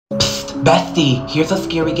Bestie, here's a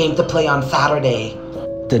scary game to play on Saturday.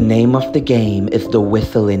 The name of the game is the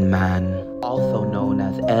Whistling Man, also known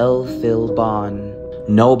as El Silbon.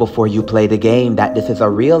 Know before you play the game that this is a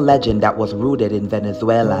real legend that was rooted in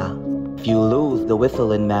Venezuela. If you lose, the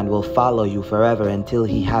Whistling Man will follow you forever until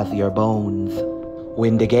he has your bones.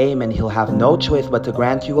 Win the game and he'll have no choice but to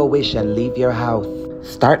grant you a wish and leave your house.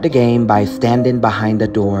 Start the game by standing behind the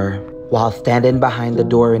door. While standing behind the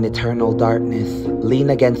door in eternal darkness, lean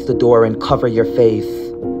against the door and cover your face.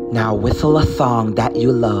 Now whistle a song that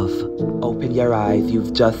you love. Open your eyes,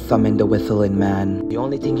 you've just summoned the Whistling Man. The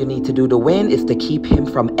only thing you need to do to win is to keep him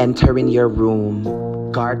from entering your room.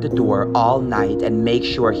 Guard the door all night and make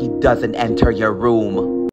sure he doesn't enter your room.